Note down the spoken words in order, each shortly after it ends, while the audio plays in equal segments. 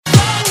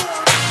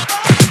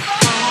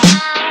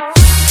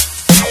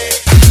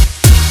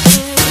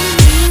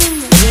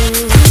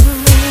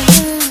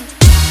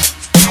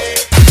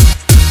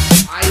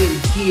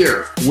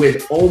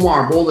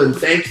Omar Bolden,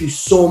 thank you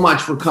so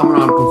much for coming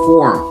on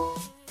Perform.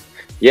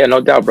 Yeah,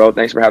 no doubt, bro.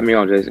 Thanks for having me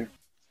on, Jason.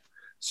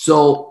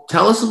 So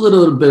tell us a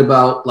little bit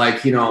about,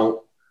 like,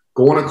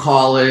 going to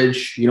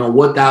college,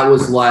 what that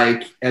was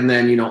like, and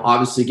then,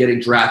 obviously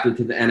getting drafted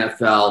to the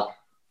NFL.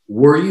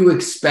 Were you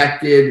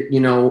expected,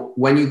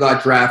 when you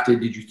got drafted,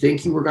 did you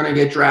think you were going to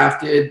get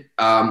drafted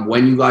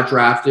when you got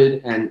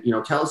drafted? And,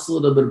 tell us a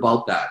little bit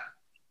about that.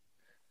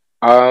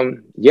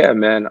 Yeah,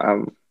 man.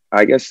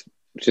 I guess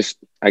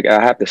I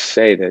have to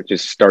say that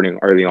just starting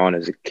early on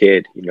as a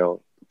kid,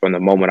 from the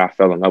moment I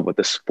fell in love with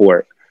the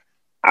sport,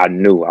 I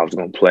knew I was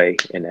going to play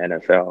in the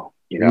NFL.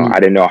 I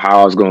didn't know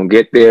how I was going to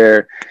get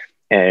there.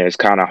 And it's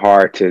kind of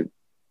hard to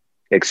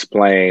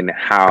explain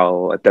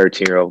how a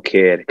 13-year-old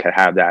kid could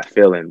have that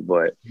feeling.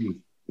 But,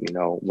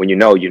 when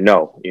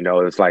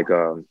it's like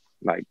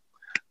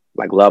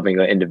loving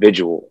an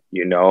individual,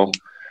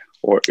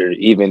 or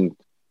even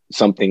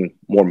something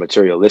more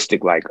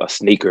materialistic like a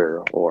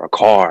sneaker or a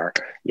car,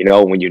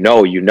 when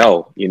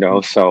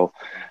So,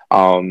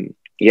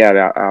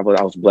 yeah, I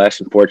was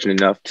blessed and fortunate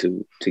enough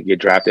to get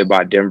drafted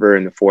by Denver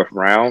in the 4th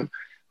round.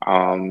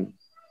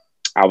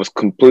 I was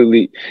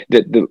completely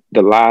the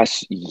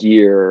last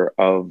year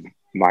of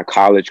my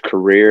college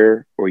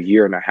career, or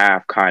year and a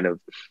half, kind of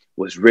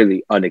was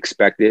really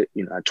unexpected.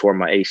 I tore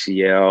my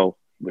ACL,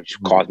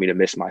 which caused me to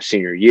miss my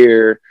senior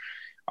year.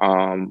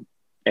 And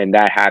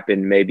that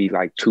happened maybe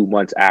like 2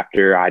 months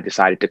after I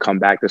decided to come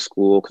back to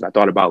school, because I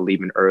thought about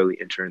leaving early,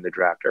 entering the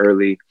draft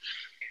early.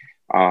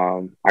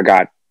 I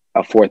got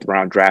a 4th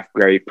round draft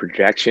grade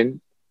projection.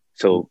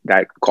 So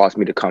that caused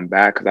me to come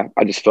back, because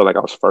I just felt like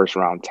I was 1st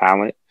round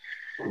talent.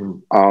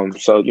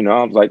 So,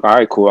 I was like, all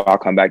right, cool, I'll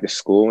come back to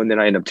school. And then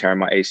I ended up tearing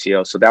my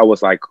ACL. So that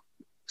was like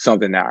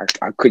something that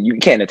you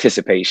can't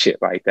anticipate shit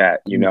like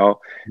that,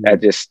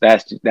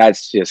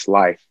 that's just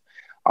life.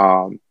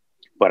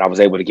 But I was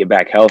able to get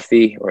back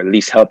healthy, or at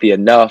least healthy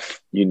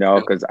enough,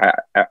 because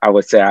I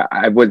would say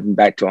I wasn't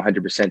back to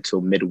 100%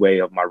 till midway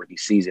of my rookie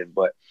season.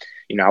 But,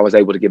 I was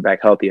able to get back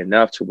healthy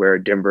enough to where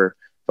Denver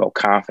felt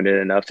confident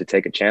enough to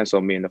take a chance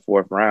on me in the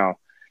 4th round.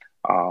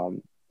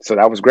 So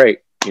that was great.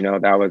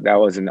 That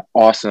was an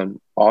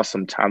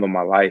awesome time of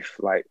my life.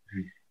 Like,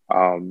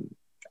 I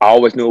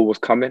always knew it was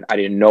coming. I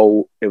didn't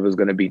know it was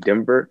going to be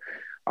Denver.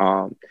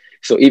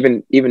 So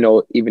even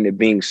it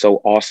being so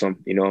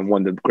awesome, and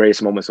one of the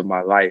greatest moments of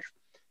my life,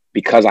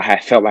 because I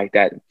had felt like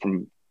that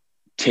from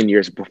 10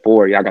 years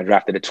before. I got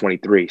drafted at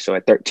 23. So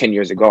at 10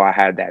 years ago, I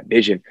had that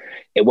vision.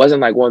 It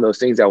wasn't like one of those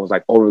things that was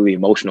like overly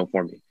emotional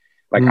for me.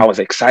 Like, I was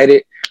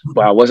excited,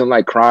 but I wasn't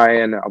like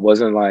crying. I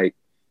wasn't like,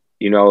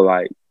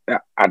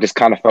 I just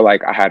kind of felt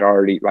like I had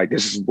already, like,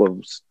 this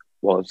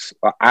was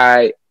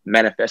I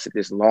manifested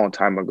this a long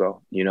time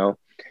ago,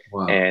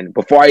 Wow. And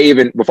before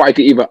I could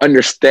even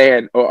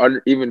understand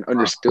or even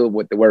understood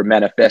what the word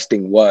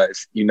manifesting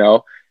was,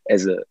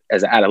 as an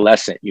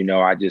adolescent,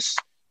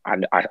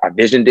 I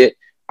visioned it.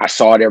 I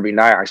saw it every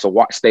night. I used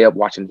to stay up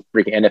watching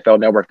freaking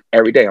NFL Network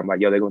every day. I'm like,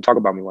 yo, they're going to talk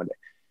about me one day.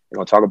 They're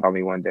going to talk about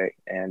me one day.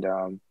 And,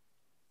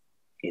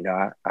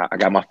 I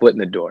got my foot in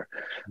the door.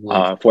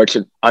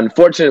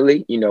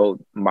 Unfortunately,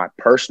 my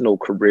personal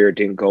career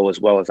didn't go as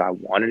well as I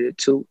wanted it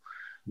to.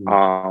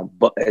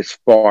 But as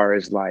far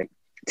as like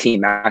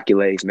team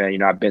accolades,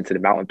 man, I've been to the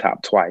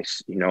mountaintop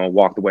twice,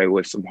 walked away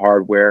with some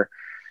hardware.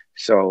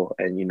 So,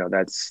 and,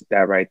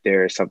 that right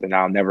there is something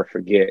I'll never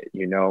forget,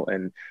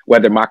 and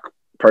whether my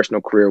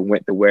personal career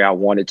went the way I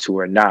wanted to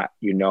or not,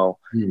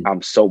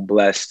 I'm so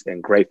blessed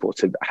and grateful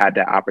to have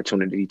that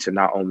opportunity to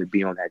not only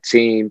be on that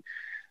team,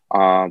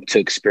 to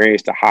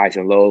experience the highs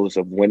and lows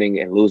of winning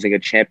and losing a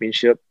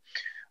championship.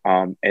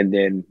 And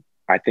then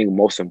I think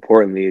most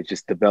importantly is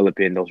just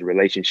developing those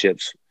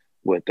relationships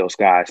with those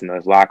guys in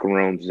those locker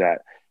rooms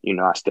that,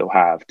 I still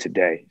have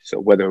today. So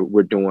whether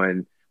we're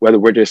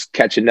just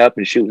catching up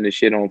and shooting the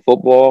shit on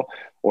football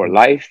or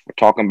life, or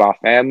talking about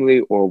family,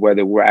 or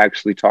whether we're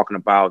actually talking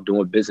about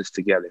doing business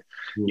together,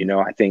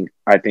 I think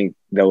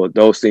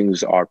those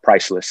things are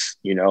priceless,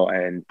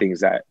 and things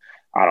that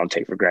I don't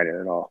take for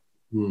granted at all.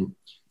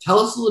 Tell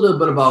us a little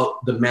bit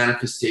about the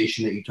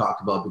manifestation that you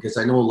talked about, because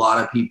I know a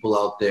lot of people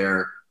out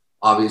there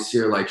obviously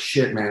are like,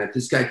 shit, man, if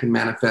this guy can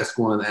manifest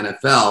going to the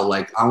NFL,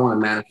 like, I want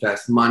to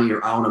manifest money,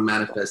 or I want to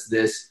manifest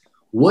this.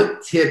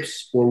 What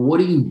tips or what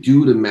do you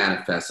do to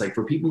manifest? Like,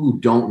 for people who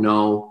don't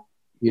know,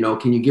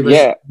 can you give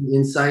us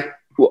insight?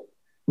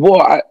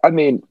 Well, I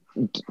mean,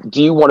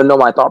 do you want to know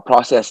my thought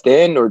process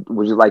then, or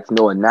would you like to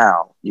know it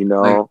now?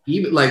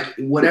 Like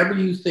whatever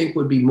you think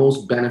would be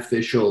most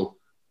beneficial.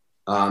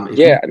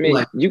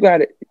 You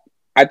got it.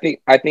 I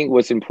think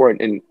what's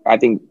important, and I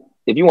think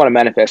if you want to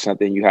manifest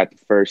something, you have to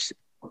first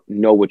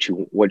know what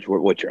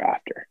you're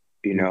after.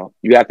 You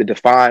have to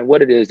define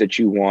what it is that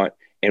you want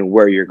and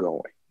where you're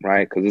going,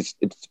 right? Because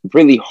it's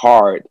really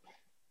hard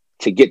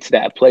to get to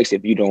that place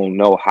if you don't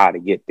know how to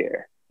get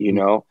there.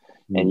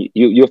 And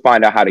you'll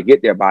find out how to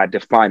get there by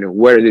defining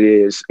what it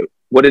is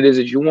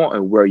that you want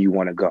and where you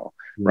want to go,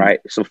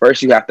 right? So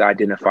first you have to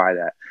identify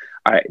that.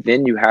 All right,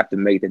 then you have to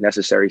make the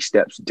necessary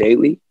steps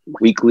daily,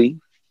 weekly,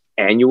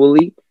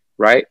 annually,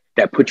 right?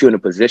 that put you in a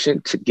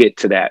position to get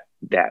to that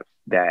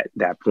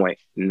point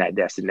and that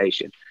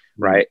destination,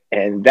 right?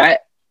 And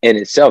that in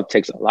itself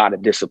takes a lot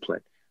of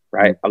discipline,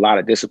 right? A lot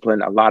of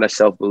discipline, a lot of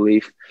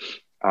self-belief,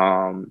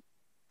 a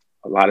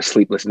lot of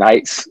sleepless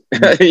nights,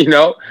 you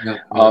know.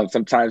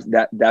 Sometimes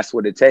that's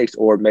what it takes,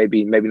 or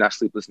maybe not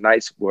sleepless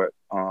nights, but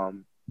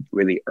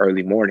really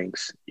early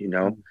mornings, you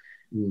know.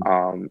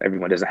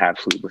 Everyone doesn't have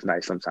sleepless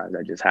nights. Sometimes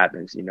that just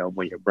happens, you know,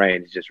 when your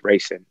brain is just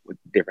racing with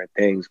different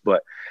things.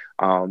 But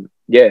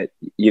yeah,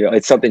 you know,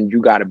 it's something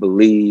you got to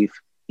believe,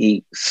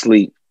 eat,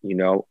 sleep, you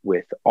know,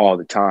 with all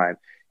the time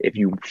if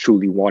you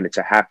truly want it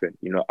to happen.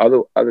 You know,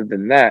 other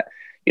than that,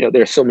 you know,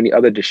 there's so many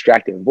other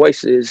distracting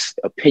voices,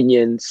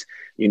 opinions,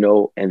 you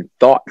know, and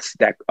thoughts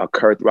that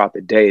occur throughout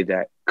the day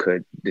that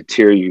could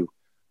deter you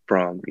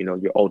from, you know,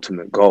 your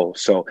ultimate goal.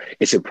 So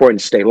it's important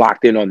to stay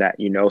locked in on that,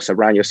 you know,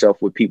 surround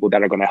yourself with people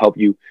that are going to help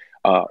you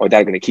or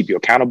that are going to keep you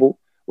accountable,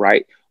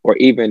 right? Or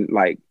even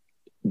like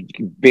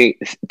being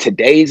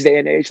today's day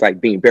and age, like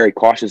being very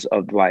cautious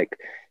of like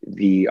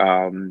the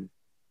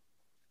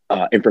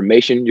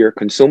information you're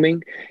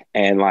consuming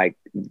and like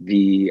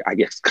the, I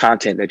guess,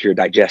 content that you're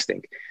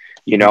digesting,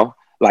 you know,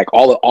 like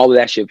all of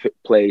that shit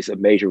plays a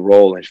major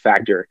role and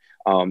factor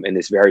in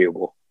this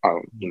variable,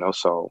 you know,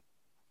 so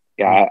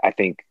yeah, I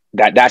think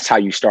that's how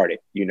you start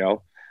it, you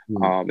know.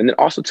 And then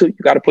also too, you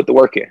got to put the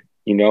work in,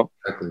 you know.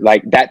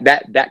 Like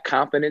that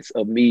confidence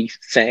of me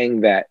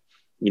saying that,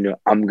 you know,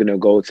 I'm gonna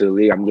go to the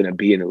league, I'm gonna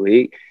be in the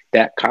league.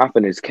 That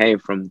confidence came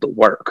from the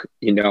work,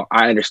 you know.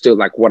 I understood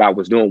like what I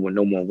was doing when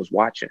no one was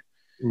watching,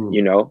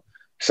 you know.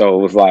 So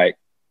it was like,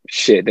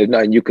 shit, there's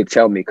nothing you could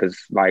tell me, because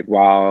like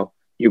while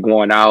you're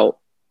going out,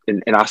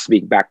 and I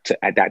speak back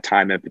to at that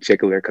time in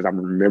particular because I'm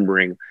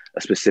remembering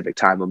a specific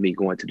time of me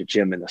going to the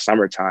gym in the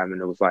summertime,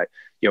 and it was like,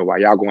 yo,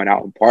 while y'all going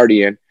out and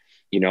partying,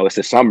 you know, it's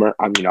the summer.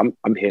 I mean,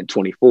 I'm hitting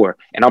 24,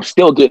 and I'm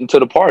still getting to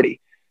the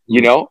party.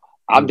 You know,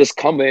 I'm just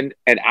coming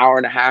an hour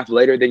and a half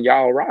later than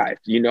y'all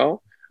arrived. You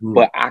know,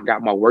 but I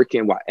got my work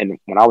in. And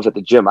when I was at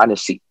the gym, I didn't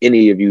see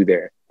any of you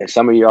there, and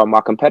some of y'all are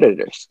my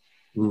competitors.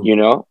 You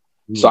know,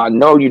 so I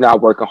know you're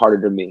not working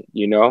harder than me.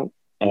 You know,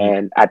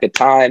 and at the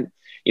time,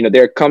 you know,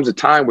 there comes a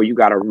time where you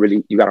gotta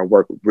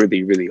work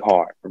really, really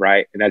hard,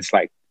 right? And that's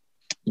like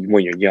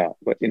when you're young.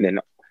 But and then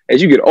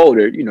as you get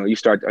older, you know, you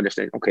start to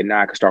understand, okay,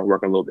 now I can start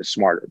working a little bit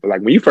smarter. But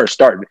like when you first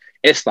start,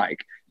 it's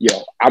like,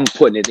 yo, I'm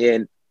putting it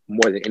in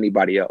more than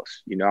anybody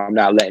else. You know, I'm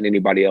not letting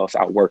anybody else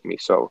outwork me.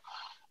 So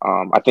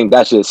I think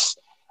that's just,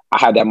 I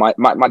had that.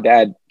 My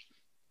dad,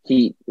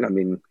 he's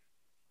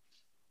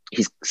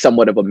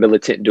somewhat of a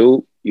militant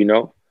dude, you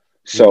know,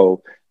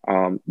 so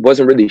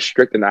wasn't really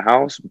strict in the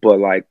house, but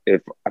like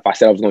if I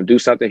said I was going to do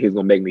something, he was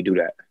going to make me do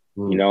that,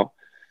 you know.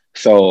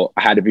 So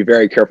I had to be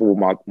very careful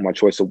with my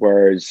choice of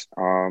words.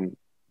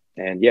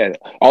 And yeah,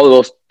 all of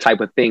those type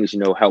of things, you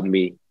know, helped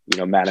me, you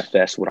know,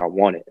 manifest what I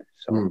wanted.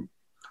 So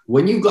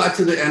when you got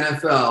to the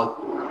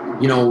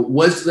NFL, you know,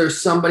 was there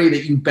somebody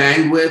that you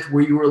banged with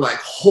where you were like,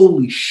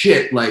 holy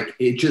shit, like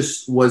it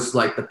just was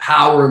like the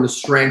power and the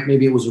strength?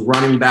 Maybe it was a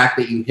running back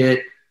that you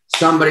hit,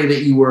 somebody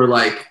that you were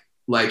like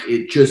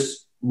it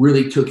just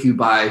really took you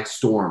by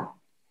storm.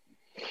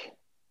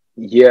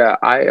 Yeah,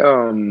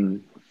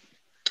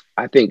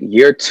 I think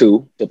year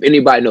 2, if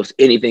anybody knows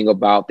anything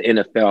about the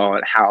NFL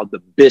and how the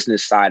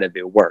business side of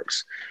it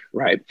works,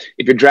 right?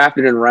 If you're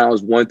drafted in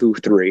rounds 1 through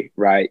 3,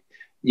 right,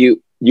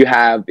 you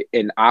have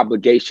an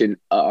obligation,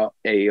 a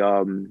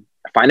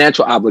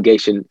financial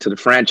obligation to the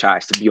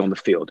franchise to be on the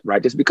field,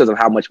 right? Just because of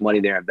how much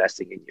money they're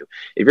investing in you.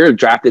 If you're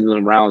drafted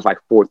in rounds like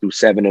 4 through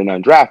 7 and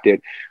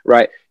undrafted,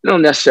 right, they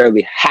don't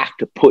necessarily have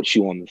to put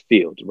you on the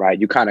field, right?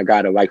 You kind of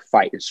got to like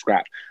fight and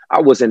scrap.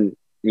 I was on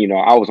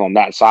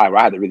that side where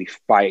I had to really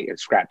fight and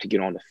scrap to get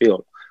on the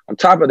field. On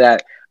top of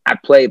that, I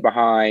played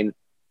behind,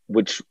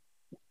 which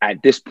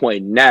at this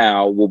point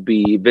now will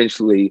be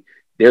eventually,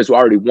 there's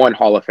already one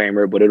Hall of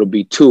Famer, but it'll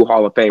be 2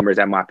 Hall of Famers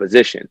at my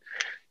position,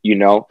 you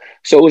know?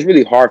 So it was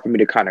really hard for me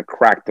to kind of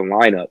crack the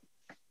lineup.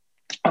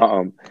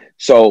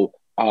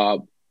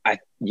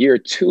 Year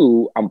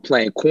 2, I'm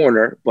playing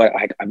corner, but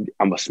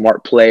I'm a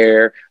smart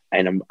player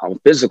and I'm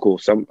physical.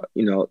 So,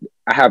 you know,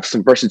 I have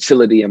some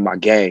versatility in my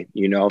game,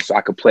 you know, so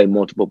I could play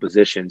multiple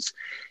positions.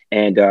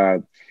 And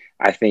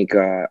I think,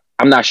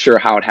 I'm not sure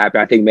how it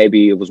happened. I think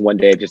maybe it was one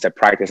day just at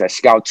practice at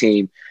scout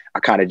team, I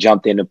kind of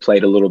jumped in and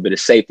played a little bit of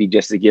safety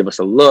just to give us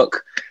a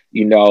look.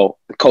 You know,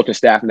 the coaching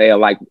staff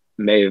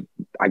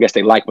I guess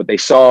they liked what they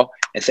saw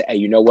and said, hey,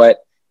 you know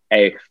what?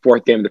 Hey,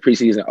 4th game of the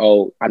preseason.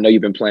 Oh, I know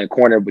you've been playing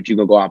corner, but you're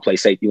going to go out and play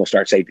safety. You're going to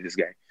start safety this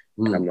game.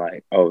 And I'm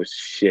like, oh,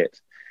 shit.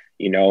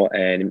 You know,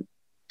 and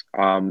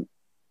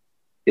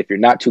if you're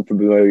not too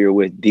familiar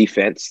with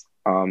defense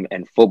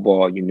and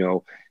football, you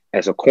know,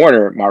 as a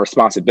corner, my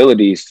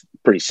responsibility is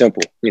pretty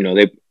simple. You know,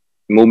 they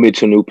move me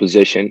to a new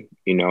position,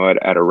 you know,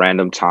 at a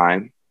random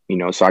time, you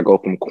know, so I go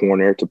from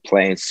corner to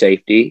playing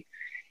safety.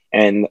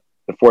 And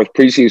the 4th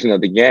preseason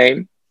of the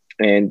game,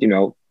 and, you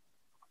know,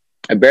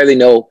 I barely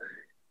know,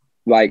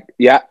 like,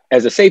 yeah,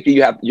 as a safety,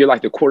 you're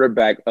like the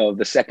quarterback of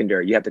the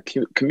secondary. You have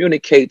to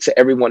communicate to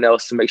everyone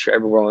else to make sure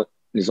everyone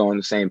is on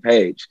the same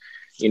page,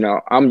 You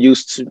know, I'm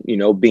used to, you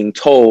know, being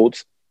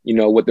told, you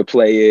know, what the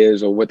play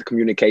is or what the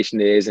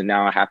communication is. And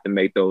now I have to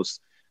make those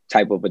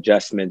type of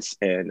adjustments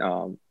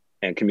and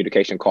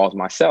communication calls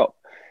myself.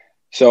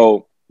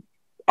 So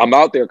I'm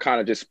out there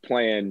kind of just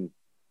playing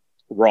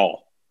raw,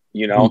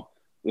 you know,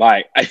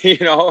 like, you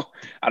know,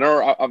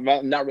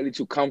 I'm not really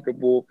too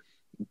comfortable,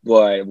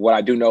 but what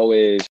I do know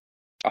is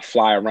I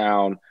fly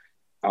around.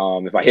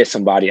 If I hit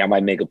somebody, I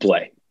might make a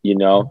play, you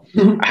know.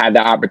 I had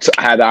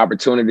the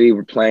opportunity.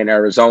 We're playing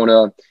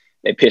Arizona.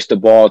 They pitched the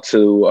ball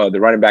to the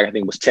running back. I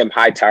think it was Tim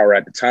Hightower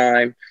at the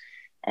time.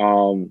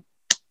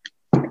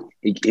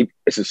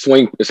 It's a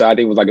swing. So I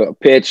think it was like a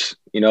pitch,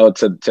 you know,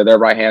 to their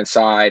right hand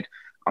side.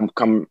 I'm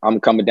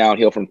coming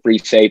downhill from free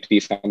safety,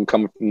 so I'm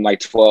coming from like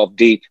 12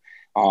 deep.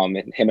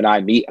 And him and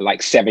I meet at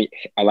like 7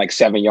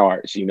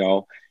 yards. You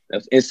know, it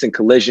was instant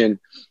collision,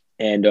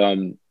 and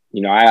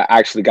you know, I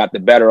actually got the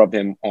better of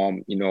him.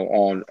 You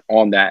know,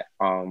 on that.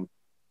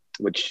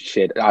 Which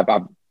shit,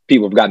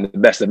 people have gotten the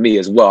best of me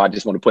as well. I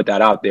just want to put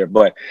that out there.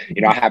 But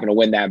you know, I happened to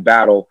win that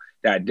battle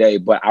that day.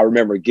 But I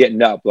remember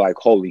getting up like,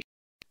 holy,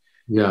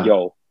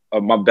 yo,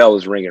 my bell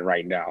is ringing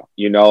right now.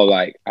 You know,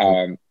 like,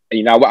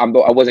 you know,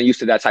 I wasn't used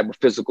to that type of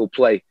physical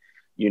play,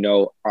 you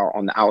know,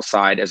 on the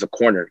outside as a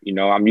corner. You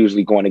know, I'm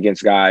usually going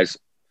against guys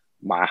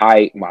my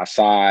height, my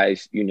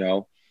size, you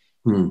know.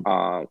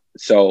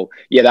 So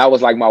yeah, that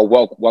was like my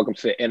welcome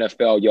to the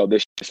NFL. Yo,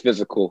 this is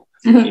physical,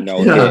 you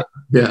know.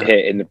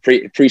 Hit in the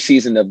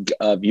preseason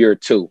of year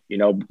 2. You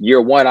know,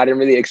 year 1, I didn't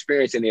really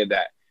experience any of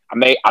that. I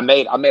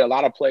made a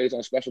lot of plays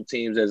on special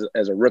teams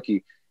as a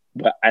rookie,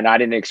 and I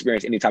didn't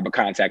experience any type of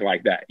contact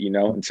like that, you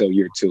know, until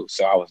year 2.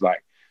 So I was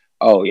like,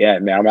 oh yeah,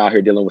 man, I'm out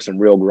here dealing with some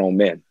real grown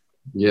men.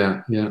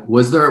 Yeah.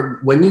 Was there,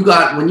 when you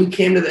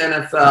came to the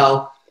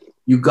NFL,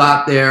 you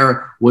got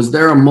there, was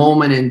there a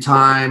moment in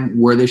time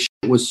where this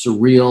shit was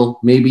surreal?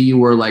 Maybe you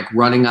were like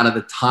running out of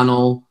the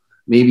tunnel.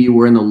 Maybe you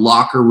were in the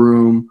locker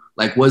room.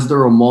 Like, was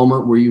there a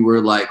moment where you were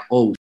like,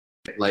 oh,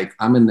 like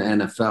I'm in the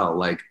NFL?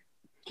 Like,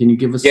 can you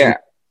give us Yeah.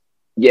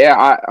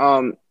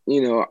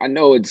 You know, I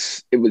know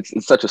it's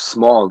such a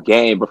small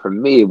game, but for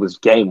me, it was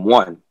game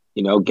 1,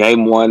 you know,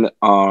 game 1.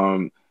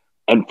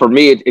 And for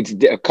me, it's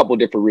a couple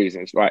different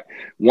reasons, right?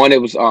 One,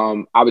 it was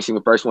obviously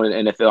the first one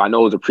in the NFL. I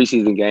know it was a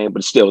preseason game,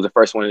 but still, it was the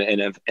first one in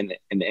the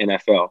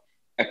NFL.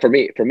 And for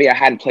me, I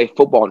hadn't played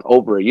football in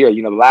over a year.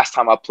 You know, the last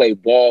time I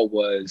played ball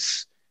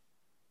was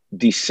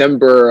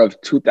December of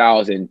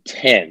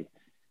 2010.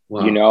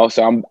 Wow. You know,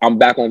 so I'm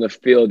back on the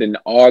field in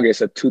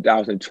August of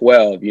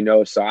 2012. You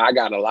know, so I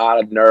got a lot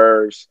of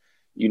nerves.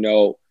 You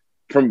know,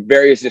 from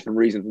various different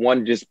reasons.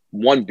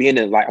 One being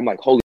in, like, I'm like,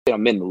 holy shit,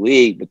 I'm in the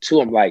league. But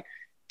 2, I'm like,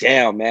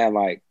 damn, man,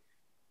 like,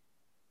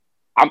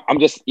 I'm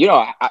just, you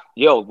know,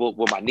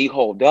 will my knee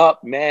hold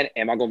up, man?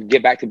 Am I going to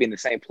get back to being the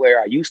same player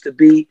I used to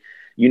be?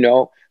 You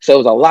know, so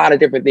there's a lot of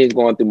different things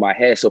going through my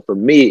head. So for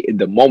me,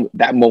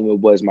 that moment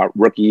was my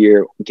rookie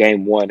year,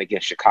 game 1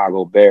 against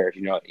Chicago Bears.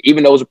 You know,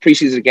 even though it was a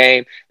preseason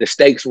game, the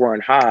stakes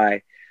weren't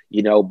high,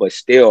 you know, but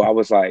still, I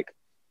was like,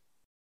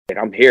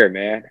 I'm here,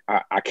 man.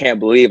 I can't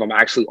believe I'm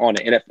actually on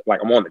the NFL.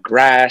 Like, I'm on the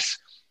grass.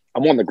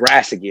 I'm on the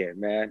grass again,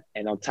 man.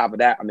 And on top of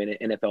that, I'm in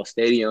an NFL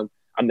stadium.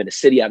 I'm in a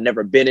city I've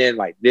never been in.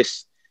 Like,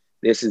 this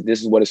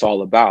is what it's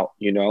all about,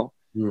 you know?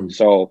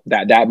 So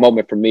that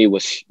moment for me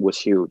was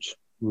huge.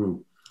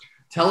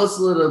 Tell us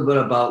a little bit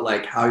about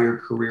like how your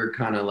career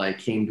kind of like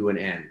came to an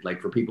end.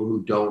 Like, for people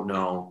who don't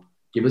know,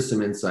 give us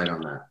some insight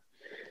on that.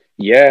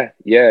 Yeah.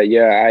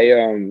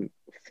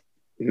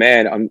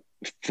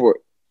 For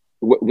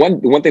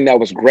one thing that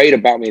was great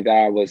about me, that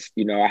I was,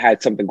 you know, I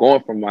had something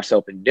going for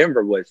myself in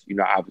Denver, was, you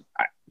know, I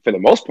for the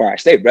most part, I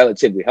stayed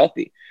relatively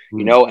healthy.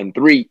 You know, in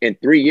 3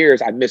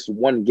 years, I missed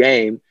 1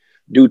 game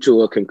due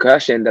to a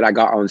concussion that I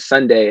got on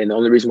Sunday. And the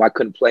only reason why I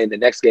couldn't play in the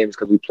next game is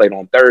because we played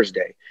on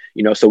Thursday,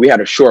 you know, so we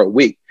had a short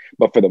week.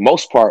 But for the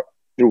most part,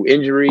 through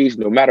injuries,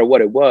 no matter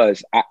what it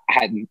was, I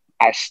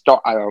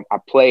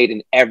played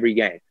in every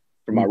game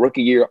from my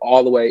rookie year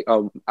all the way,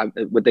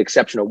 with the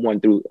exception of 1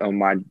 through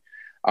my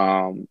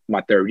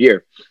 3rd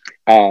year.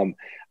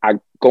 I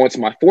go into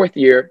my 4th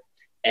year,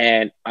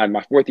 and on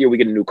my 4th year, we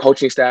get a new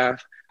coaching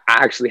staff.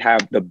 I actually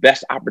have the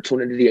best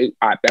opportunity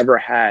I've ever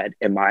had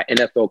in my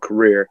NFL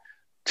career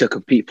to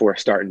compete for a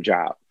starting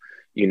job,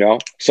 you know?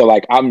 So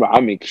like,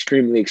 I'm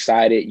extremely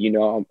excited. You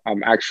know,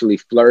 I'm actually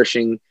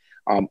flourishing.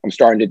 I'm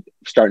starting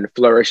to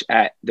flourish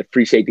at the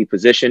free safety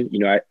position, you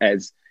know,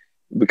 as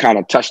we kind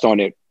of touched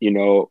on it, you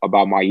know,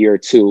 about my year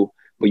 2.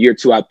 But year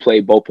 2, I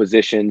played both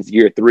positions.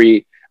 Year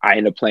 3, I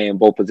ended up playing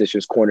both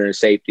positions, corner and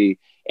safety.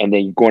 And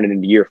then going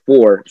into year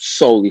 4,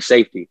 solely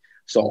safety.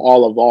 So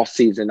all of off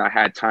season, I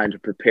had time to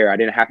prepare. I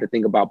didn't have to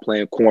think about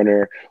playing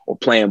corner or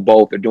playing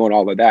both or doing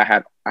all of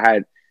that. I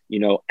had, you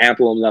know,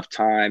 ample enough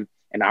time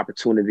and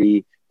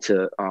opportunity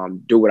to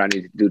do what I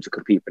needed to do to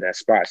compete for that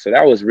spot. So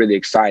that was really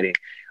exciting.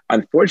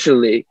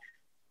 Unfortunately,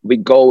 we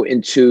go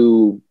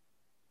into,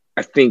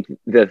 I think,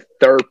 the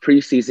 3rd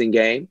preseason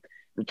game.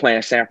 We're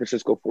playing San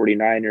Francisco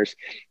 49ers,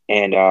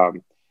 and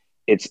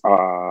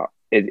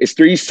it's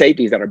 3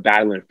 safeties that are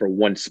battling for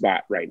 1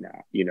 spot right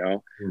now. You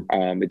know,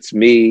 it's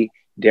me,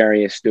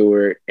 Darian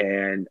Stewart,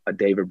 and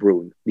David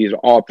Bruton. These are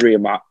all three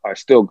of my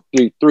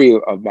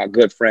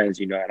good friends,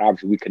 you know, and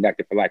obviously we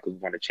connected for life because we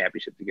won a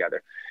championship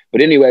together.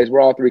 But anyways,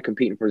 we're all three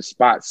competing for the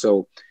spot.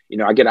 So, you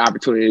know, I get an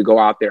opportunity to go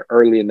out there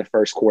early in the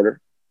first quarter.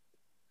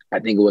 I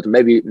think it was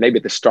maybe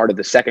at the start of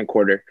the second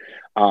quarter.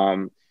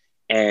 I'm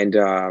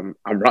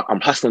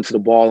hustling to the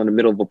ball in the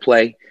middle of a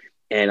play,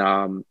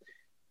 and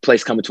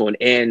play's coming to an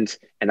end,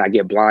 and I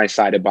get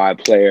blindsided by a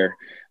player.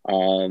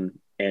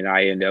 And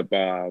I end up,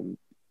 I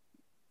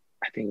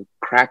think,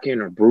 cracking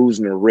or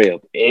bruising a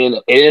rib. And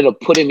it ended up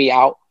putting me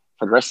out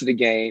for the rest of the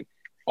game,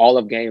 all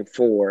of game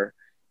 4.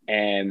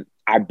 And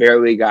I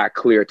barely got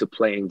cleared to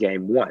play in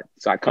game 1.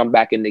 So I come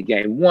back into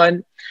game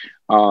 1.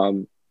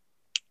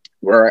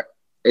 We're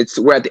at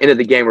the end of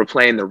the game. We're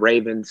playing the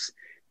Ravens.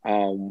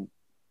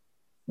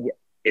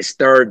 It's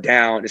third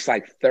down. It's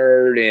like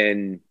third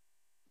and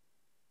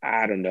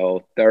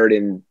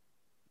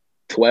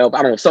 12.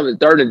 I don't know, something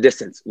third and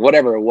distance,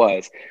 whatever it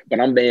was. But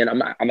I'm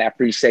at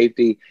free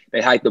safety.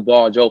 They hike the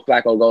ball. Joe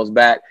Flacco goes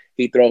back.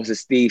 He throws to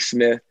Steve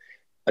Smith.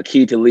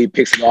 Aqib Talib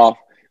picks it off.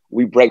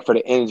 We break for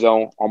the end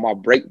zone. On my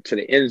break to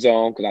the end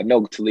zone, because I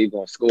know Talib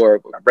going to score,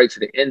 but I break to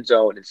the end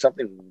zone, and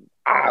something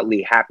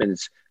oddly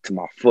happens to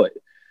my foot.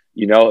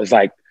 You know, it's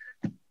like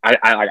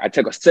I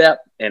took a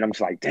step, and I'm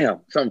just like, damn,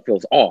 something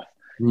feels off.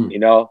 You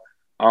know,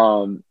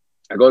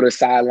 I go to the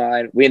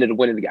sideline. We ended up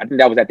winning the game. I think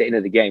that was at the end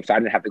of the game, so I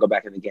didn't have to go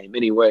back in the game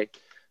anyway.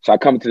 So I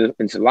come into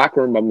the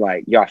locker room. I'm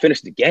like, yo, I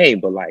finished the game,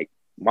 but like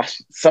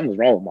something's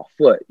wrong with my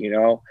foot. You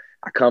know,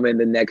 I come in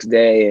the next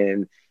day,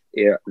 and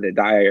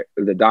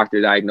the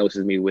doctor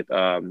diagnoses me with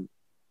plantar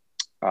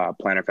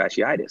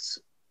fasciitis.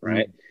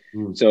 Right.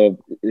 Mm-hmm. So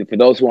for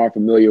those who aren't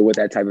familiar with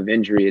that type of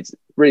injury, it's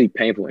really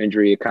painful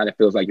injury. It kind of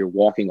feels like you're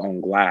walking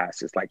on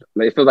glass. It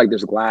feels like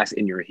there's glass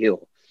in your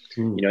heel.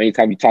 Mm-hmm. You know,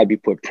 anytime you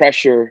put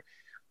pressure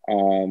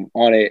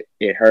on it,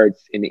 it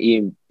hurts. And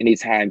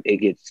anytime it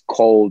gets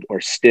cold or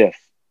stiff,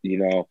 you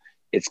know,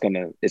 it's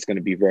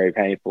gonna be very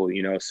painful,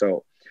 you know.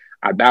 So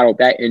I battled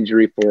that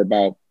injury for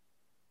about,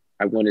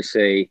 I want to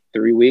say,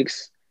 3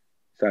 weeks.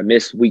 So I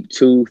missed week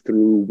 2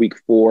 through week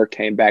 4,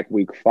 came back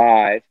week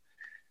 5,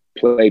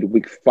 played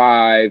week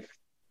 5,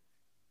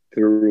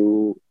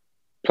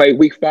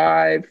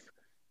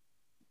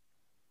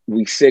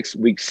 week 6,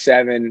 week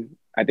 7.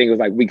 I think it was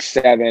like week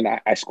 7,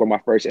 I scored my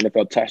first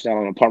NFL touchdown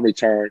on a punt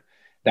return.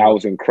 That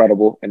was an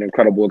incredible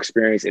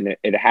experience. And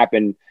it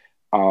happened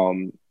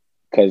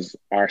because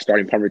our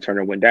starting punt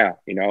returner went down,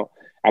 you know.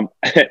 And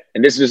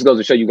this just goes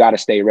to show you got to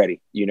stay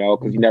ready, you know,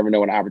 because you never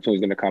know when an opportunity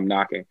is going to come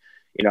knocking.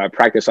 You know, at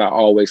practice, I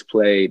always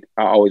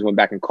went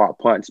back and caught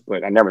punts,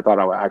 but I never thought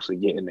I would actually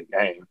get in the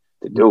game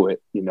to do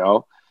it, you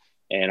know.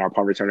 And our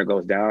punt returner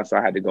goes down, so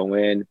I had to go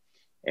in,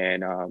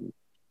 and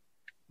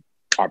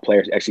our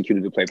players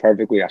executed the play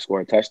perfectly. I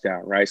scored a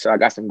touchdown, right? So I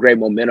got some great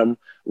momentum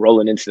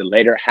rolling into the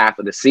later half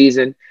of the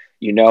season.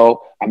 You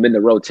know, I'm in the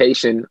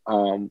rotation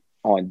on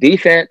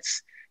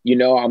defense. You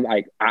know, I'm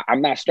like,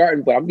 I'm not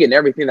starting, but I'm getting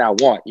everything that I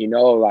want. You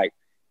know, like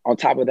on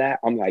top of that,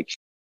 I'm like,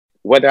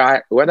 whether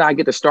I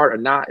get to start or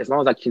not, as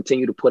long as I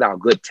continue to put out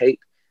good tape,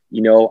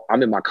 you know,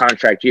 I'm in my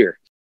contract year.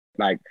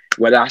 Like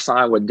whether I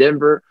sign with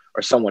Denver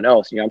or someone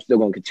else, you know, I'm still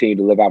going to continue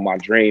to live out my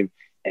dream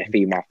and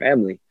feed my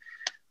family.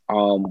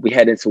 We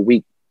head into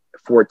week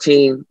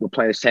 14. We're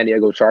playing the San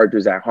Diego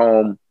Chargers at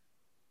home,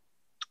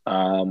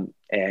 and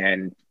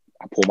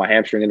I pull my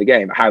hamstring in the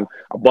game. I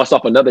bust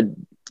off another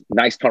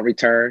nice punt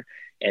return,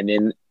 and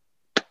then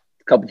a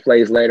couple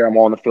plays later, I'm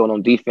on the field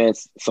on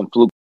defense. Some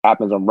fluke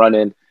happens. I'm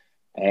running,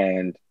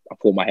 and I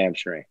pull my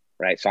hamstring.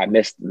 Right, so I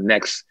missed the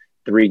next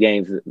 3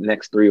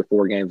 or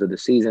 4 games of the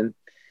season,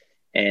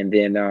 and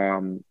then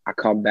I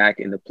come back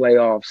in the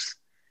playoffs,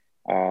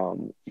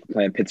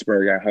 playing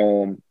Pittsburgh at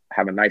home.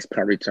 Have a nice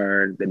punt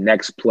return. The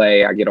next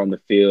play, I get on the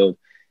field.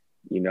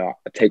 You know,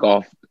 I take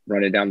off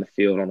running down the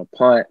field on a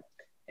punt,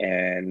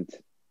 and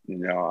you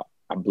know,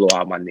 I blow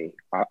out my knee.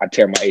 I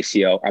tear my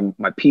ACL.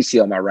 My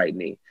PCL, my right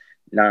knee.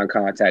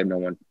 Non-contact. No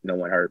one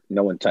hurt.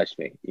 No one touched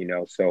me. You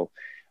know, so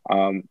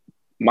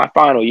my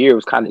final year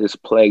was kind of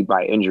just plagued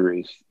by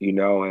injuries. You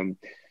know, and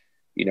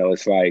you know,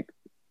 it's like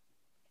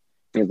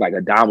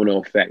a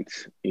domino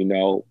effect. You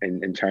know,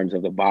 in terms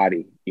of the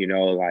body. You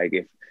know,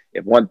 like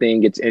if one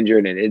thing gets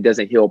injured and it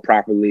doesn't heal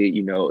properly,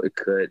 you know, it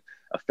could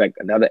affect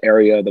another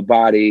area of the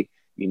body.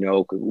 You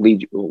know, could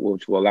lead you,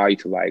 which will allow you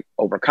to like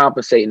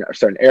overcompensate in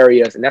certain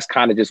areas. And that's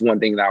kind of just one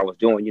thing that I was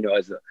doing, you know,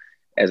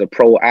 as a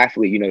pro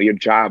athlete. You know, your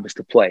job is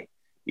to play.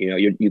 You know,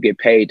 you get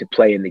paid to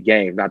play in the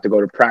game, not to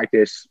go to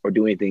practice or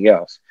do anything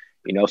else.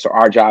 You know, so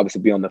our job is to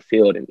be on the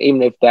field. And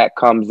even if that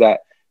comes at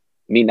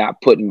me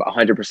not putting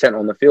 100%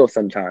 on the field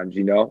sometimes,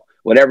 you know,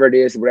 whatever it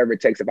is, whatever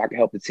it takes, if I can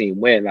help the team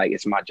win, like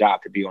it's my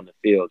job to be on the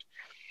field,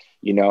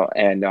 you know.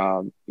 And,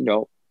 you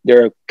know,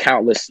 there are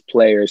countless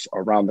players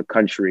around the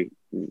country,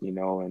 you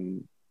know,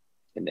 and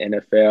in the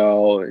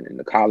NFL and in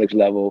the college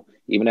level,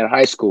 even in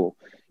high school,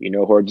 you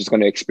know, who are just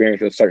going to experience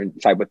those certain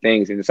type of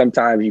things. And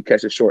sometimes you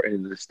catch the short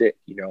end of the stick,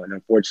 you know, and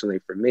unfortunately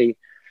for me,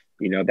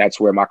 you know, that's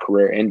where my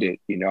career ended.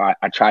 You know,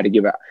 I tried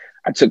to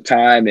I took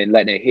time and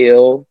letting it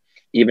heal.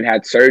 even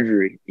had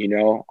surgery,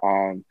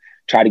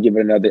 try to give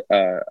it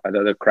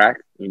another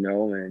crack,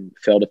 and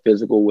failed a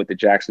physical with the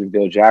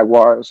Jacksonville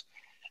Jaguars.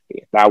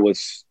 That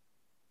was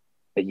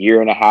a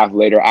year and a half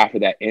later after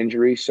that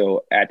injury.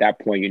 So at that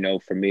point,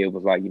 for me, it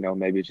was like,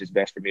 maybe it's just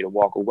best for me to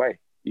walk away,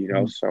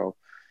 So,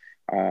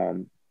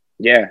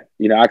 yeah,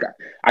 I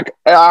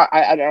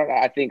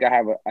think I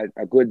have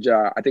a good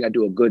job. I think I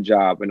do a good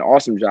job, an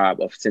awesome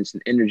job of sensing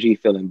energy,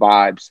 feeling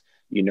vibes,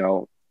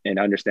 and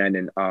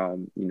understanding,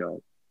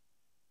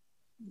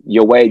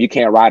 your wave, you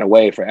can't ride a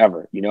wave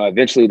forever.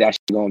 Eventually that's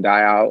going to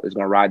die out. It's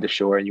going to ride the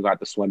shore and you got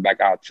to swim back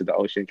out to the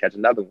ocean, catch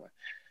another one,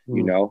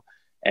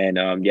 And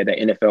the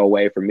NFL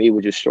wave for me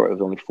was just short. It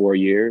was only 4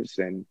 years,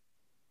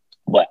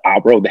 but I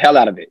rode the hell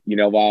out of it,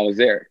 while I was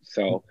there.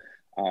 So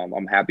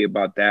I'm happy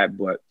about that.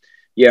 But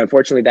yeah,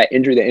 unfortunately, that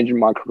injury that injured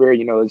my career,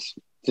 it's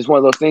just one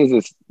of those things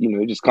that's,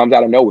 it just comes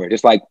out of nowhere,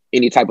 just like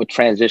any type of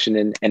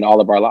transition in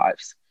all of our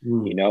lives.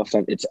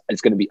 So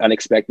it's going to be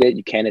unexpected.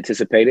 You can't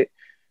anticipate it,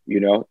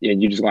 and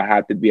you're just going to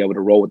have to be able to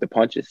roll with the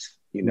punches,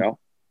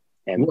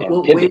 And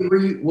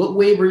what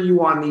wave are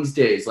you on these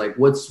days? Like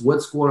what's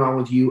going on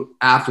with you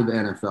after the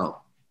NFL?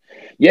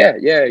 Yeah.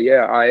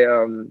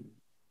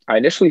 I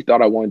initially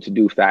thought I wanted to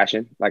do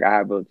fashion. Like I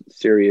have a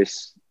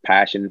serious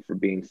passion for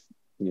being,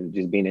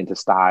 just being into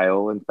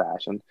style and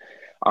fashion.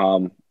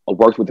 I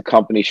worked with the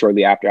company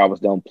shortly after I was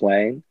done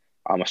playing.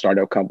 I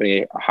started a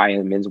company,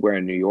 high-end menswear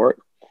in New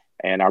York.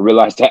 And I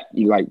realized that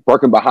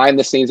working behind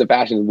the scenes of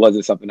fashion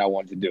wasn't something I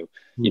wanted to do.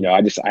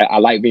 I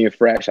like being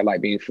fresh. I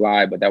like being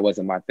fly, but that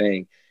wasn't my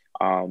thing.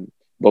 But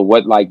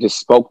what just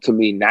spoke to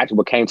me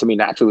what came to me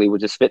naturally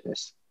was just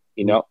fitness,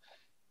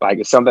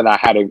 it's something I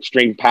had an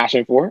extreme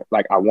passion for.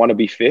 I want to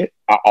be fit.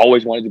 I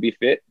always wanted to be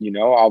fit,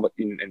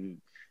 and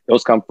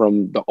those come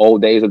from the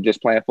old days of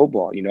just playing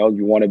football. You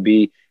want to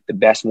be the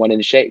best one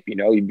in shape,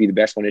 you'd be the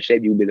best one in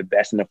shape. You'd be the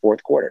best in the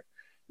fourth quarter.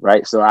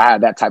 Right. So I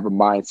had that type of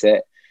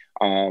mindset.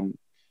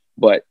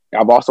 But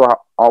I've also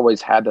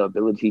always had the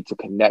ability to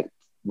connect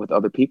with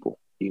other people,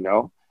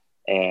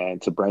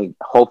 and to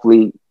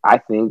hopefully, I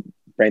think,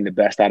 bring the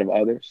best out of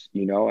others,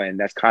 and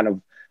that's kind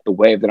of the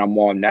wave that I'm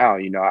on now.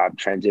 I've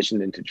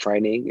transitioned into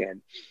training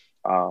and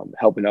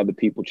helping other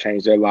people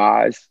change their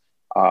lives,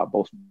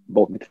 both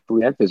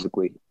mentally and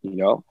physically,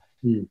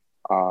 and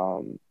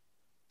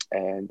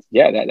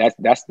yeah,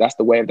 that's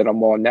the wave that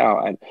I'm on now.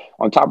 And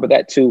on top of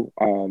that too,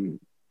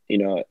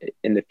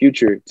 in the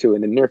future too,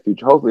 in the near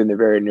future, hopefully in the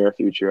very near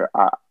future,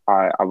 I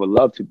would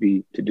love to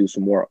do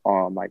some more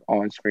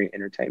on-screen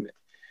entertainment.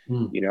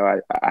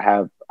 I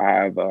have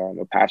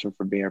a passion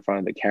for being in front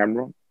of the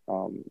camera.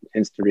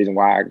 Hence the reason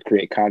why I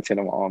create content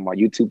on my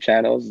YouTube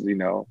channels,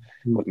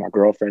 with my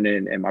girlfriend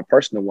and my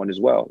personal one as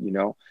well.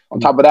 On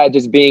top of that,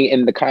 just being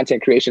in the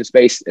content creation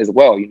space as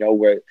well,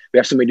 where we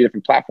have so many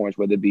different platforms,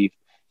 whether it be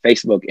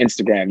Facebook,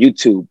 Instagram,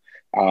 YouTube,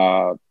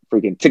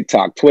 freaking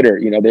TikTok, Twitter,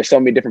 there's so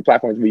many different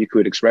platforms where you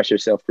could express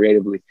yourself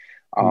creatively.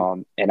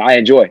 And I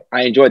enjoy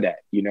that,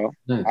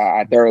 Nice.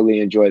 I thoroughly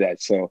enjoy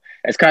that. So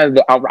it's kind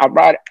of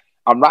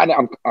I'm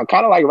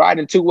kind of like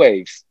riding two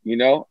waves, I'm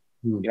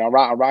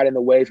riding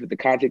the waves with the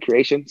content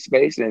creation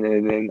space and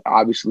then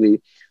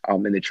obviously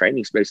in the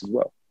training space as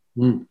well.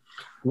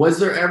 Was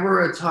there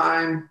ever a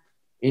time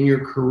in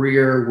your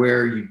career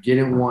where you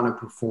didn't want to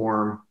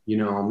perform?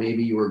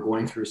 Maybe you were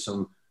going through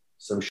some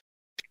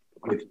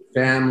with your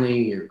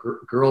family, your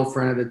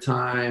girlfriend at the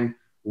time,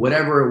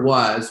 whatever it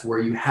was, where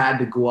you had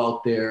to go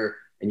out there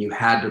and you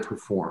had to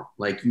perform?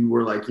 Like you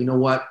were like, you know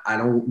what? I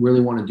don't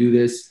really want to do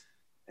this.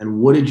 And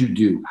what did you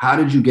do? How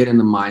did you get in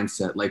the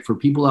mindset? Like for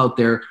people out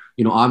there,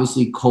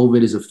 obviously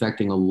COVID is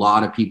affecting a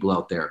lot of people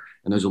out there.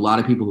 And there's a lot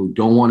of people who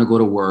don't want to go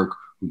to work,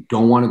 who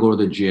don't want to go to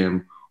the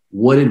gym.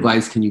 What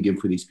advice can you give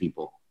for these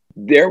people?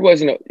 There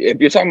wasn't, if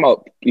you're talking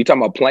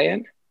about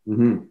playing,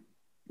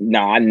 no,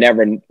 I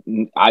never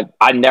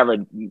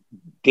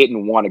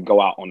didn't want to go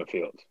out on the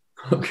field.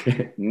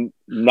 Okay.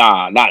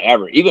 Nah, not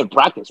ever. Even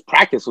practice.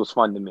 Practice was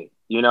fun to me,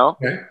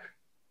 Okay.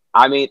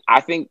 I mean,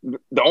 I think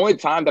the only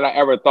time that I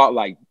ever thought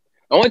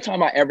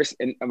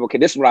okay,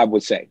 this is what I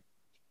would say.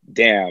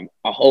 Damn,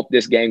 I hope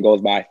this game goes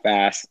by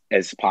fast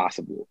as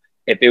possible.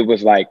 If it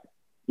was like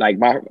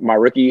my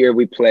rookie year,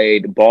 we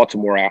played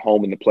Baltimore at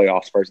home in the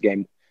playoffs, first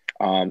game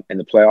in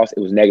the playoffs, it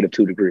was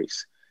 -2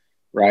 degrees,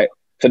 right?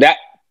 So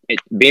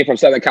being from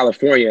Southern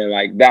California,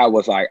 that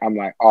was I'm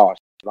like, oh,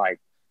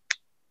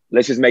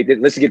 let's just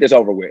get this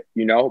over with,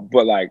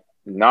 But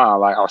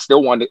nah, I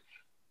still want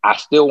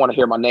to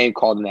hear my name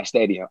called in that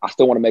stadium. I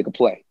still want to make a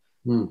play,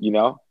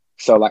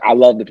 So I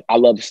love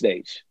the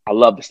stage. I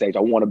love the stage. I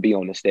want to be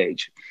on the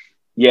stage.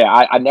 Yeah,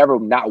 I never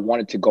not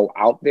wanted to go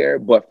out there,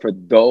 but for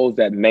those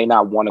that may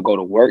not want to go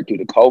to work due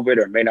to COVID,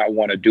 or may not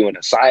want to do an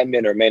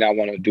assignment, or may not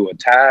want to do a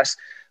task,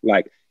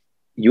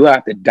 you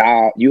have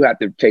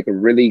to take a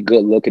really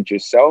good look at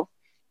yourself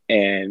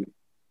and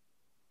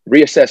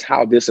reassess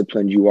how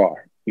disciplined you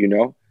are,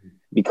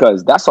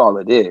 because that's all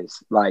it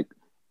is.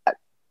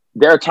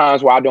 There are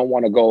times where I don't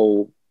want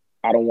to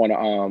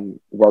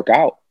work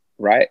out,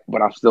 right?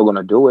 But I'm still going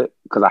to do it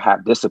because I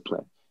have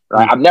discipline,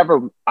 right?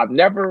 I've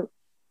never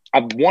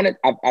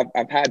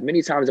I've had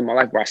many times in my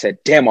life where I said,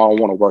 damn, I don't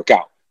want to work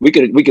out. We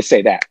could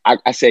say that.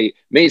 I say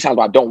many times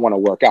I don't want to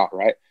work out,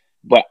 right?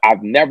 But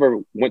I've never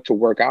went to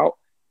work out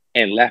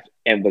and left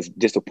and was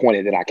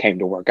disappointed that I came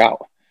to work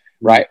out,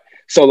 right?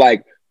 So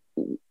like,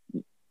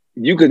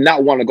 you could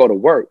not want to go to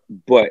work,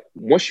 but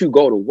once you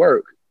go to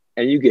work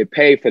and you get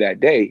paid for that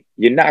day,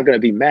 you're not going to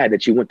be mad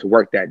that you went to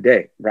work that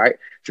day, right?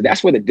 So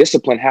that's where the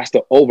discipline has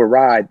to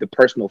override the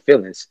personal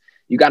feelings.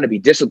 You got to be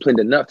disciplined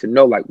enough to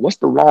know, like, what's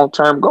the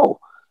long-term goal,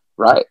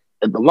 right?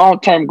 If the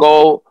long-term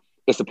goal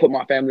is to put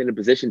my family in a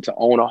position to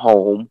own a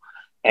home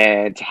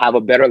and to have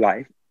a better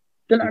life,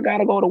 then I got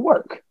to go to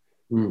work,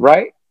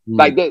 right?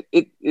 Like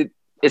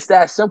it's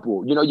that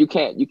simple. You know, you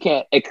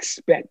can't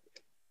expect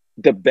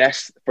the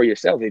best for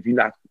yourself if you're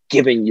not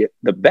giving you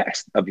the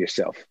best of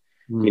yourself.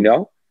 You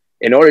know,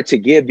 in order to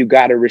give, you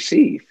got to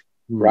receive,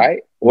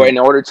 right? Or in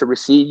order to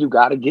receive, you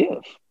got to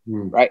give,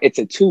 right? It's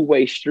a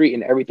two-way street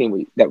in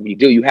everything that we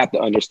do. You have to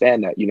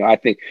understand that. You know, I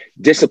think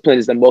discipline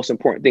is the most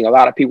important thing. A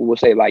lot of people will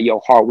say like, yo,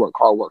 hard work,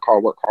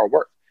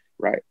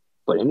 right?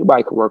 But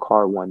anybody could work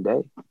hard one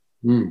day.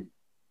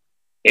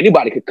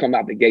 Anybody could come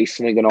out the gate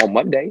swinging on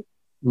Monday.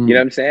 You know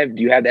what I'm saying?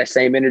 Do you have that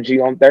same energy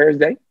on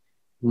Thursday?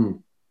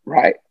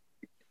 Right?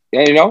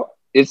 And you know,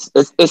 it's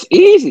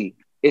easy.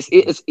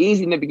 It's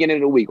easy in the beginning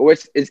of the week, or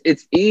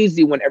it's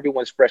easy when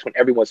everyone's fresh, when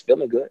everyone's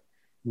feeling good.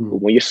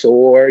 But when you're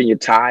sore and you're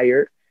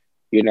tired,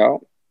 you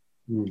know,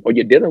 or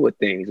you're dealing with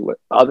things, with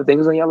other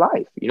things in your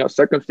life, you know,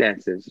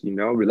 circumstances, you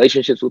know,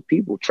 relationships with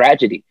people,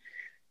 tragedy,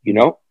 you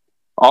know,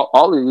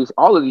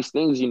 all of these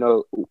things, you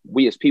know,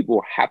 we as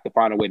people have to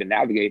find a way to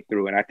navigate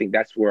through. And I think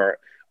that's where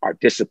our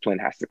discipline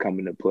has to come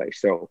into play.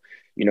 So,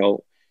 you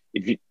know,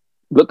 if you're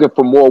looking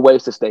for more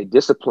ways to stay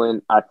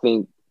disciplined, I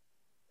think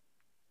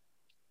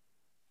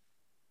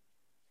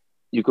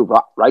you could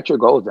write your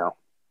goals down.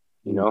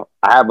 You know,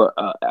 I have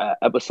a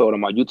episode on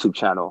my YouTube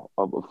channel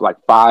of like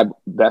five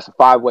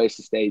ways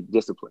to stay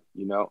disciplined,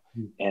 you know,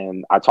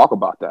 and I talk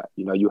about that.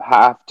 You know, you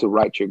have to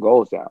write your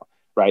goals down,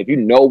 right? If you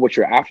know what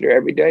you're after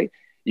every day,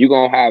 you're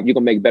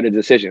gonna make better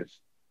decisions,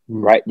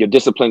 right? Your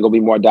discipline gonna be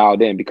more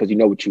dialed in because you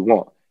know what you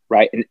want,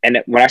 right?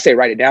 And when I say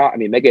write it down, I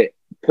mean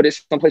put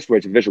it someplace where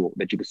it's visual,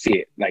 that you can see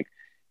it. Like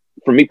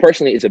for me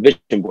personally, it's a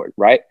vision board,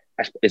 right?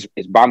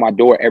 It's by my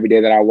door every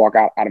day that I walk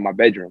out of my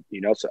bedroom,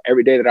 you know. So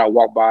every day that I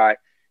walk by,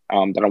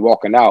 that I'm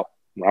walking out,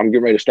 when I'm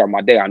getting ready to start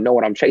my day, I know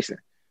what I'm chasing,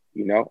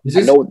 you know.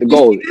 I know what the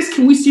goal is.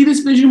 Can we see this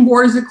vision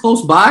board? Is it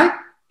close by?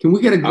 Can we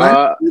get a glance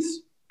at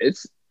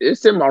this?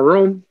 It's in my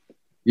room.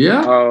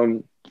 Yeah.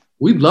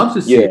 We'd love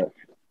to see it.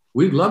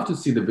 We'd love to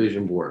see the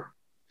vision board.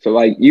 So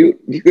like you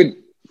could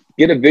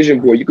get a vision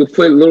board. You could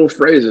put little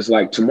phrases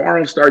like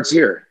tomorrow starts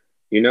here,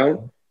 you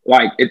know.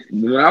 Like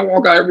when I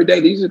walk out every day,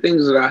 these are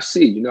things that I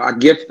see. You know, I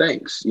give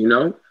thanks, you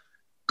know,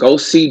 go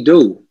see,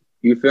 do,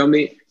 you feel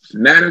me?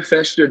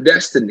 Manifest your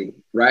destiny,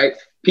 right?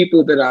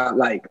 People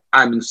that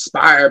I'm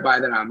inspired by,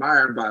 that I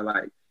admire by,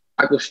 like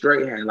Michael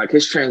Strahan, like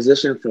his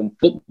transition from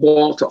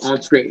football to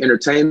on-screen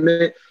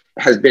entertainment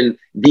has been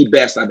the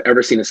best I've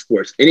ever seen in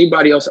sports.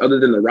 Anybody else other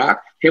than The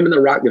Rock, him and The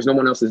Rock, there's no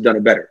one else that's done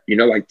it better. You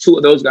know, like two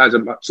of those guys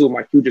are two of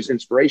my hugest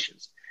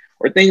inspirations.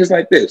 Or things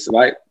like this,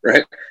 like,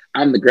 right?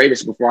 I'm the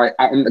greatest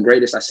I'm the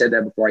greatest. I said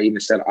that before I even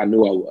said I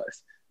knew I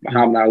was.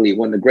 Muhammad Ali,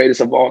 one of the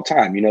greatest of all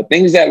time. You know,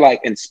 things that like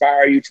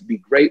inspire you to be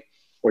great,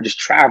 or just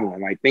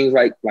traveling, like things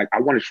like I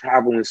want to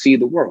travel and see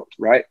the world,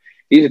 right?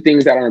 These are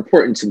things that are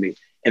important to me.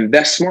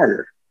 Invest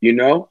smarter, you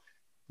know?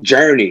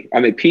 Journey. I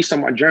mean, peace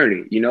on my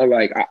journey, you know,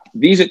 like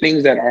these are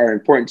things that are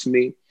important to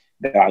me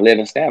that I live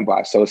and stand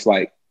by. So it's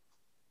like,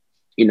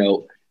 you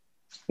know,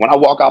 when I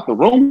walk out the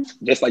room,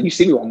 just like you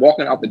see me, I'm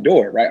walking out the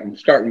door, right? I'm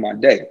starting my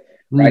day,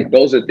 right?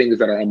 Those are things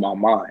that are in my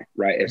mind,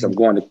 right? As I'm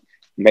going to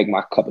make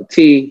my cup of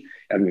tea,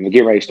 I'm going to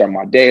get ready to start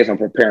my day, as I'm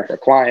preparing for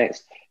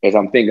clients, as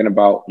I'm thinking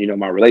about, you know,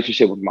 my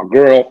relationship with my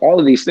girl, all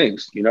of these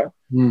things, you know?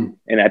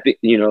 And I think,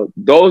 you know,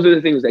 those are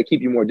the things that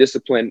keep you more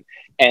disciplined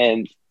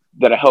and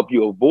that'll help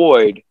you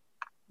avoid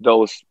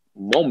those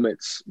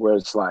moments where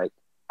it's like,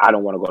 I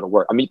don't want to go to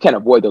work. I mean, you can't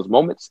avoid those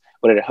moments,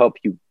 but it'll help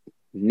you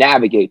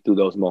navigate through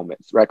those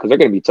moments, right? Because they're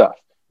going to be tough.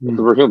 Because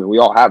we're human. We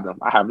all have them.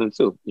 I have them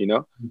too, you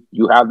know?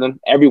 You have them.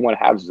 Everyone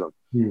has them,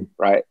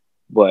 right?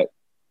 But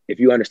if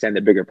you understand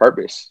the bigger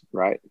purpose,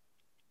 right,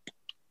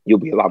 you'll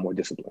be a lot more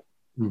disciplined.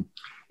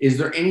 Is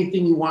there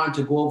anything you wanted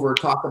to go over or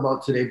talk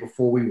about today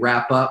before we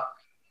wrap up?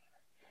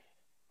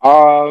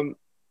 No,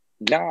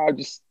 I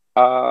just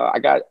want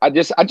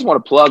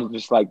to plug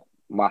just like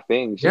my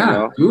things. Yeah, you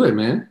know? Do it,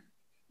 man.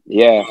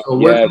 Yeah. So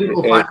where can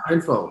people find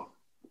info?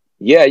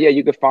 Yeah.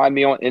 You can find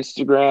me on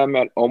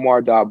Instagram at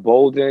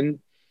omar.bolden,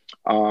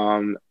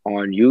 on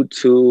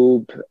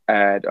YouTube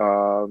at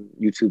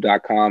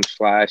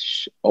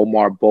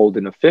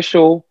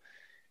youtube.com/OmarBoldenOfficial.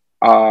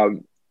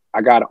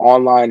 I got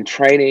online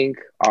training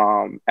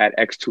at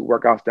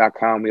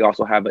x2workouts.com. We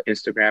also have an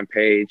Instagram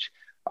page,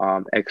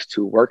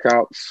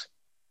 X2Workouts,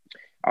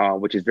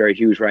 which is very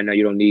huge right now.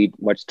 You don't need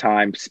much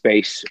time,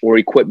 space, or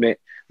equipment.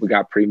 We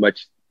got pretty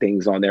much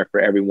things on there for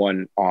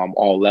everyone,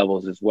 all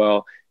levels as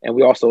well. And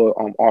we also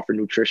offer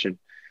nutrition.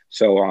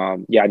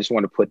 So yeah, I just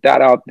want to put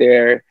that out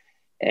there.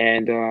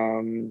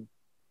 And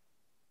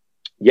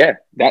yeah,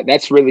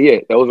 that's really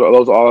it. Those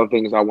are all the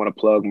things I want to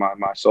plug,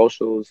 my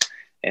socials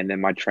and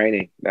then my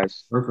training.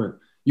 That's perfect.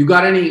 You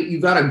got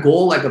a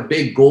goal, like a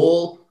big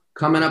goal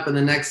coming up in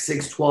the next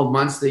 6-12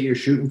 months that you're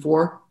shooting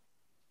for?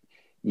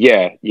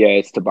 Yeah,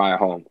 it's to buy a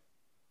home.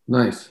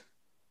 Nice.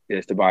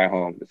 It's to buy a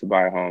home. It's to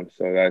buy a home.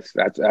 So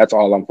that's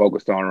all I'm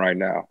focused on right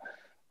now.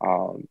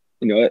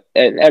 You know,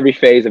 at every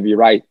phase of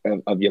your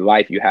of your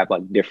life, you have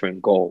like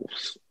different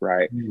goals,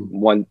 right?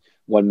 One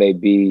may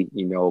be,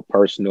 you know,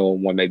 personal,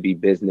 one may be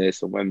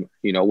business, or one,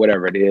 you know,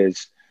 whatever it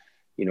is.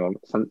 You know,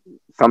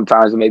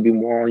 sometimes it may be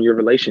more on your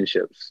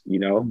relationships, you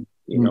know,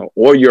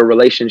 or your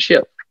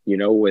relationship, you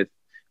know, with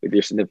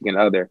your significant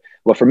other.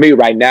 But for me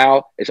right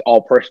now, it's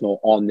all personal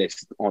on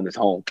this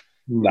home.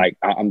 Like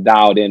I'm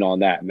dialed in on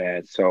that,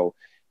 man. So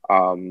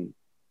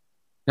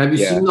have you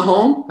seen the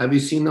home? Have you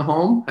seen the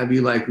home? Have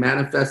you like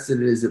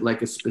manifested it? Is it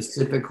like a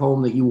specific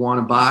home that you want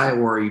to buy,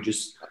 or are you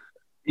just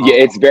yeah,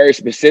 it's very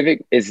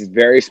specific. It's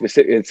very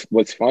specific. It's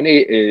what's funny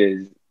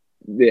is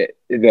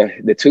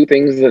the two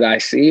things that I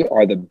see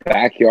are the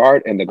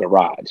backyard and the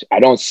garage. I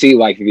don't see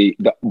like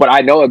but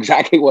I know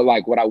exactly what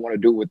I want to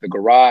do with the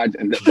garage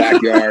and the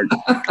backyard.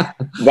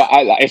 But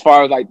as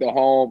far as like the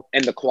home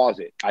and the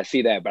closet, I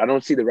see that, but I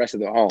don't see the rest of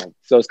the home.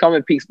 So it's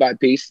coming piece by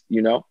piece,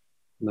 you know.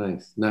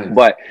 Nice.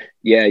 But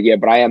yeah,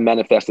 but I am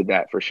manifested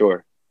that for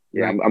sure.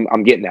 Yeah, nice.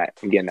 I'm getting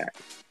that.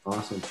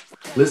 Awesome.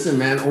 Listen,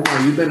 man,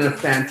 Omar, you've been a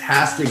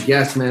fantastic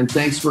guest, man.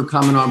 Thanks for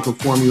coming on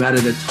Perform. You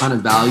added a ton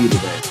of value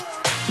today.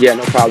 Yeah,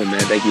 no problem, man.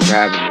 Thank you for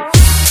having me.